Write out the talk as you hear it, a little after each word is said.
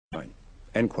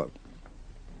End quote.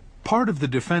 Part of the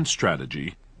defense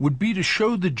strategy would be to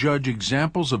show the judge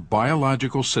examples of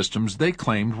biological systems they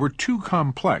claimed were too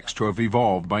complex to have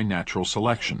evolved by natural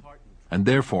selection, and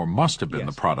therefore must have been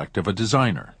the product of a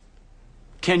designer.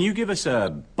 Can you give us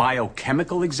a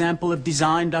biochemical example of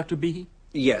design, Dr. Behe?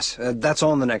 Yes, that's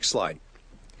on the next slide.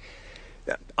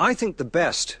 I think the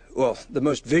best, well, the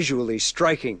most visually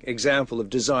striking example of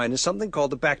design is something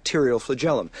called the bacterial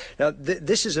flagellum. Now,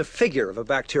 this is a figure of a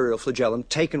bacterial flagellum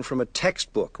taken from a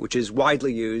textbook, which is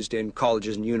widely used in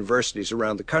colleges and universities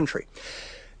around the country.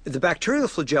 The bacterial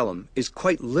flagellum is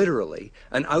quite literally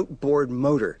an outboard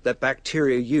motor that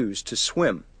bacteria use to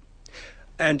swim.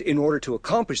 And in order to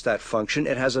accomplish that function,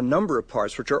 it has a number of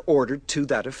parts which are ordered to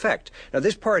that effect. Now,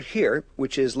 this part here,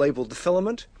 which is labeled the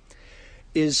filament,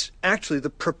 is actually the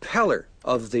propeller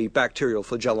of the bacterial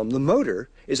flagellum. The motor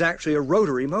is actually a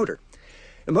rotary motor.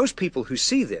 And most people who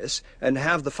see this and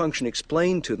have the function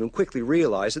explained to them quickly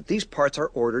realize that these parts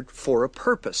are ordered for a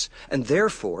purpose and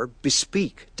therefore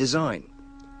bespeak design.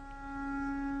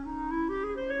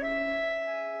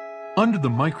 Under the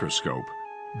microscope,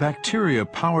 bacteria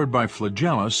powered by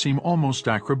flagella seem almost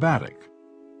acrobatic.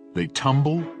 They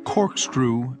tumble,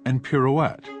 corkscrew, and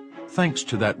pirouette, thanks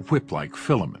to that whip-like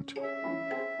filament.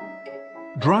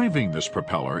 Driving this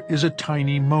propeller is a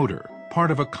tiny motor,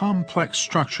 part of a complex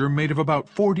structure made of about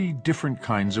 40 different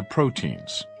kinds of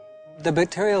proteins. The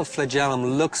bacterial flagellum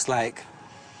looks like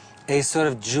a sort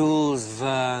of Jules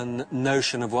Verne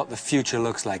notion of what the future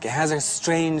looks like. It has a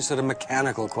strange sort of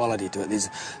mechanical quality to it, these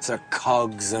sort of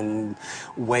cogs and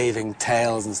waving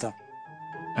tails and stuff.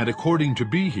 And according to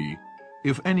Behe,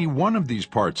 if any one of these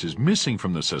parts is missing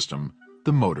from the system,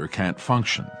 the motor can't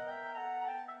function.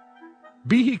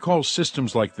 Behe calls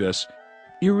systems like this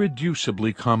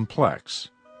irreducibly complex,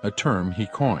 a term he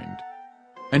coined.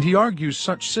 And he argues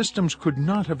such systems could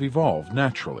not have evolved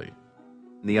naturally.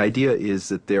 The idea is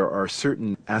that there are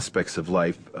certain aspects of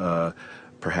life,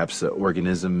 perhaps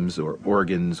organisms or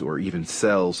organs or even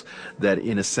cells, that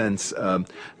in a sense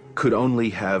could only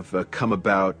have come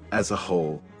about as a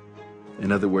whole.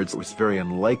 In other words, it was very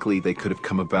unlikely they could have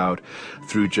come about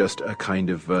through just a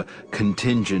kind of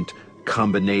contingent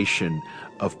combination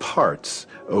of parts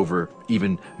over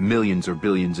even millions or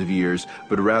billions of years,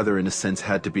 but rather in a sense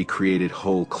had to be created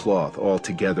whole cloth all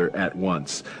together at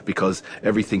once, because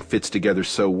everything fits together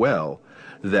so well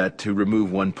that to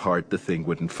remove one part the thing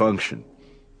wouldn't function.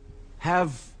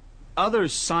 Have other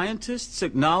scientists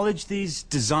acknowledged these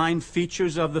design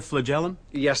features of the flagellum?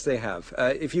 Yes, they have.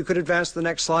 If you could advance to the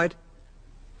next slide.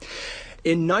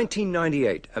 In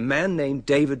 1998, a man named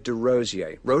David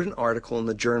DeRosier wrote an article in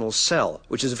the journal Cell,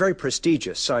 which is a very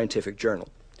prestigious scientific journal,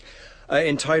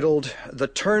 entitled The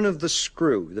Turn of the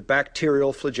Screw, the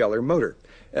Bacterial Flagellar Motor.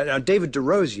 Now, David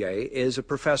DeRosier is a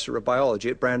professor of biology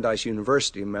at Brandeis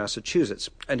University in Massachusetts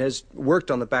and has worked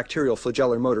on the bacterial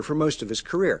flagellar motor for most of his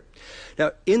career.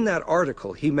 Now, in that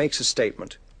article, he makes a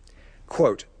statement,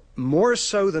 quote, "More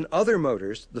so than other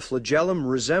motors, the flagellum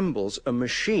resembles a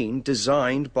machine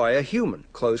designed by a human,"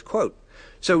 close quote.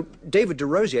 So David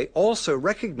DeRosier also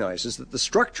recognizes that the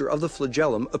structure of the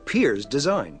flagellum appears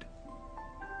designed.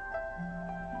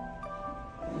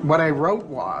 What I wrote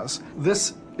was,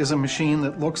 this is a machine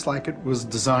that looks like it was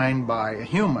designed by a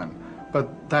human,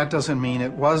 but that doesn't mean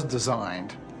it was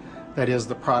designed. That is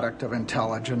the product of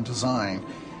intelligent design.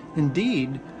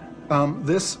 Indeed,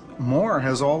 this more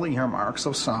has all the earmarks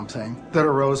of something that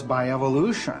arose by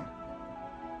evolution.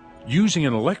 Using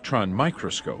an electron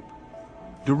microscope,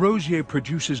 DeRosier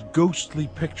produces ghostly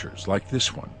pictures like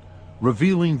this one,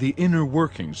 revealing the inner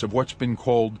workings of what's been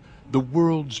called the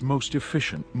world's most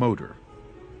efficient motor.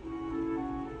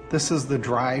 This is the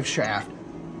drive shaft.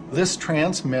 This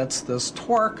transmits this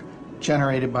torque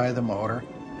generated by the motor.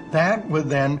 That would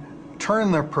then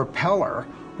turn the propeller,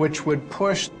 which would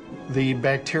push the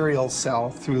bacterial cell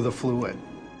through the fluid.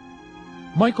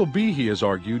 Michael Behe has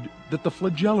argued that the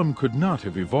flagellum could not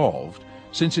have evolved,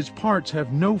 since its parts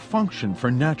have no function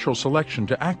for natural selection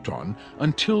to act on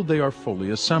until they are fully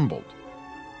assembled.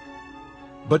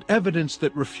 But evidence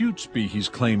that refutes Behe's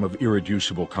claim of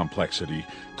irreducible complexity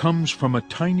comes from a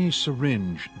tiny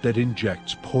syringe that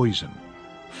injects poison,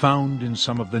 found in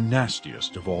some of the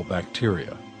nastiest of all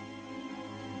bacteria.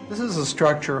 This is a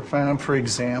structure found, for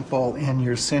example, in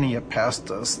Yersinia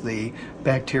pestis, the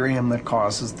bacterium that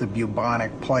causes the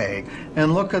bubonic plague.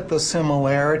 And look at the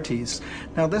similarities.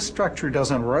 Now, this structure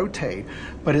doesn't rotate,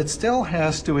 but it still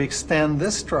has to extend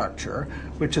this structure,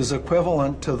 which is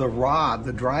equivalent to the rod,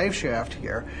 the drive shaft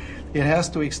here. It has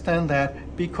to extend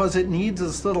that because it needs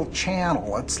this little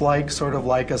channel. It's like sort of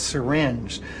like a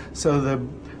syringe. So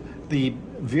the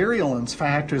virulence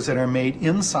factors that are made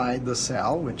inside the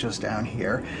cell, which is down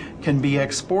here, can be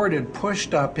exported,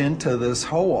 pushed up into this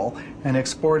hole, and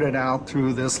exported out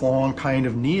through this long kind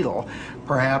of needle,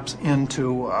 perhaps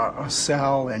into a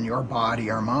cell in your body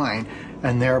or mine,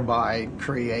 and thereby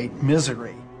create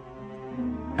misery.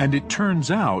 And it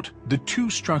turns out the two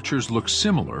structures look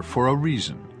similar for a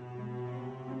reason.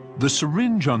 The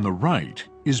syringe on the right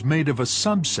is made of a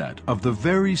subset of the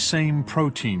very same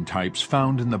protein types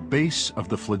found in the base of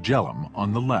the flagellum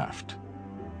on the left.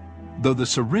 Though the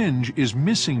syringe is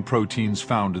missing proteins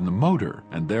found in the motor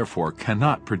and therefore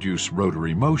cannot produce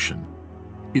rotary motion,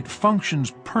 it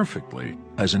functions perfectly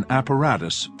as an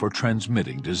apparatus for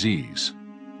transmitting disease.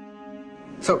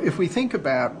 So if we think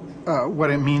about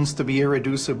what it means to be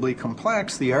irreducibly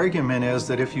complex, the argument is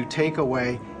that if you take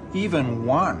away even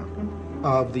one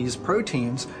of these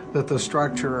proteins, that the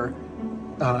structure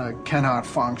cannot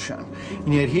function.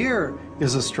 And yet here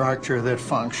is a structure that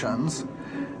functions,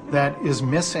 that is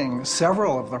missing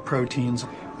several of the proteins,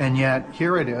 and yet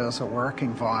here it is, a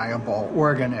working, viable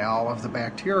organelle of the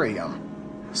bacterium.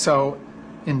 So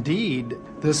indeed,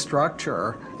 this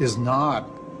structure is not,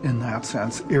 in that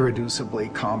sense,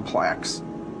 irreducibly complex.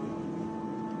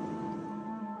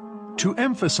 To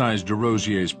emphasize de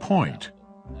Rosier's point,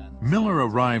 Miller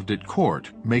arrived at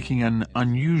court making an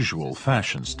unusual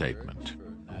fashion statement.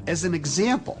 As an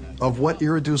example of what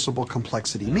irreducible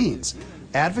complexity means,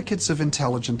 advocates of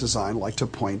intelligent design like to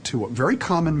point to a very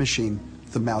common machine,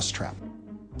 the mousetrap.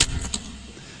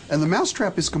 And the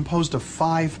mousetrap is composed of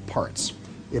 5 parts.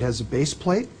 It has a base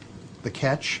plate, the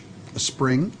catch, a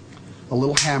spring, a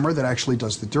little hammer that actually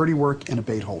does the dirty work, and a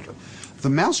bait holder. The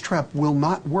mousetrap will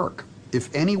not work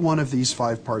if any one of these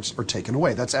 5 parts are taken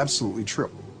away. That's absolutely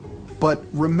true. But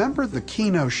remember the key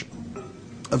notion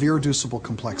of irreducible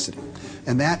complexity,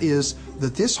 and that is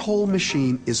that this whole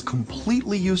machine is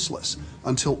completely useless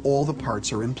until all the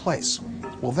parts are in place.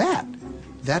 Well,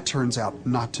 that turns out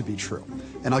not to be true.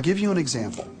 And I'll give you an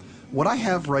example. What I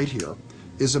have right here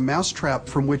is a mousetrap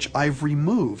from which I've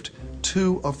removed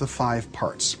 2 of the 5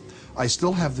 parts. I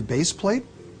still have the base plate,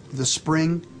 the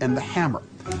spring, and the hammer.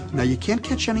 Now, you can't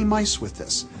catch any mice with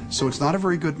this, so it's not a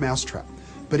very good mousetrap.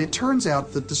 But it turns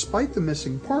out that despite the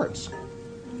missing parts,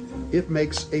 it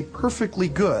makes a perfectly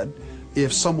good,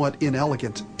 if somewhat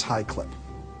inelegant, tie clip.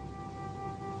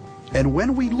 And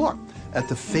when we look at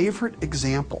the favorite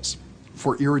examples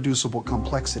for irreducible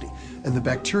complexity, and the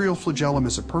bacterial flagellum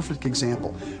is a perfect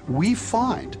example, we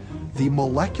find the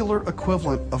molecular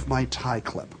equivalent of my tie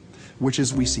clip, which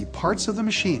is we see parts of the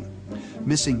machine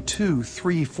missing 2,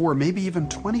 3, 4, maybe even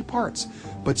 20 parts,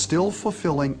 but still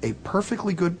fulfilling a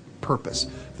perfectly good purpose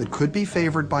that could be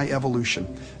favored by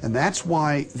evolution. And that's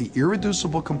why the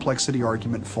irreducible complexity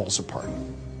argument falls apart.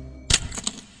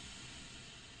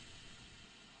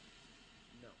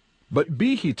 But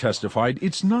Behe testified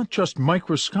it's not just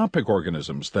microscopic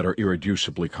organisms that are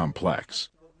irreducibly complex.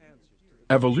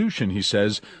 Evolution, he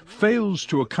says, fails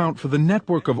to account for the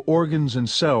network of organs and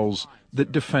cells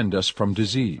that defend us from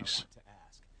disease.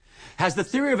 Has the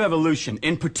theory of evolution,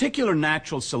 in particular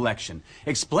natural selection,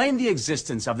 explained the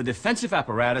existence of the defensive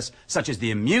apparatus such as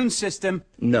the immune system?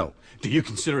 No. Do you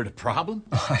consider it a problem?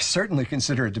 I certainly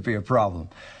consider it to be a problem.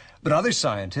 But other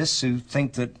scientists who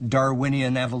think that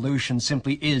Darwinian evolution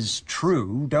simply is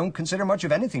true don't consider much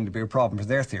of anything to be a problem for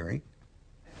their theory.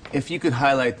 If you could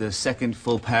highlight the second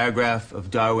full paragraph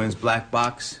of Darwin's black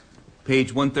box,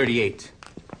 page 138.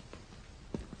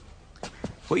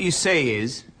 What you say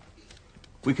is,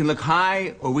 we can look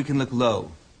high or we can look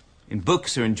low, in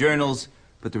books or in journals,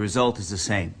 but the result is the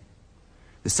same.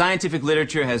 The scientific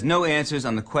literature has no answers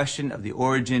on the question of the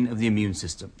origin of the immune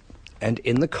system. And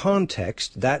in the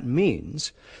context, that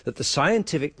means that the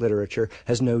scientific literature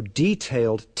has no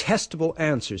detailed, testable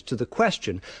answers to the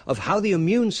question of how the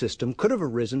immune system could have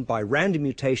arisen by random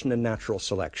mutation and natural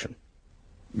selection.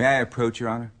 May I approach, Your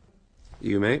Honor?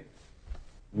 You may.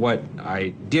 What I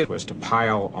did was to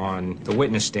pile on the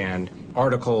witness stand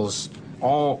articles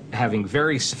all having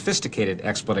very sophisticated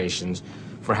explanations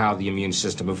for how the immune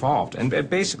system evolved, and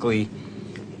basically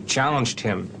challenged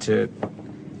him to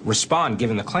respond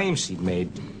given the claims he'd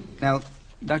made. Now,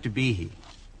 Dr. Behe,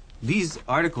 these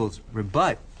articles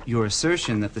rebut your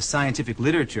assertion that the scientific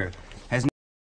literature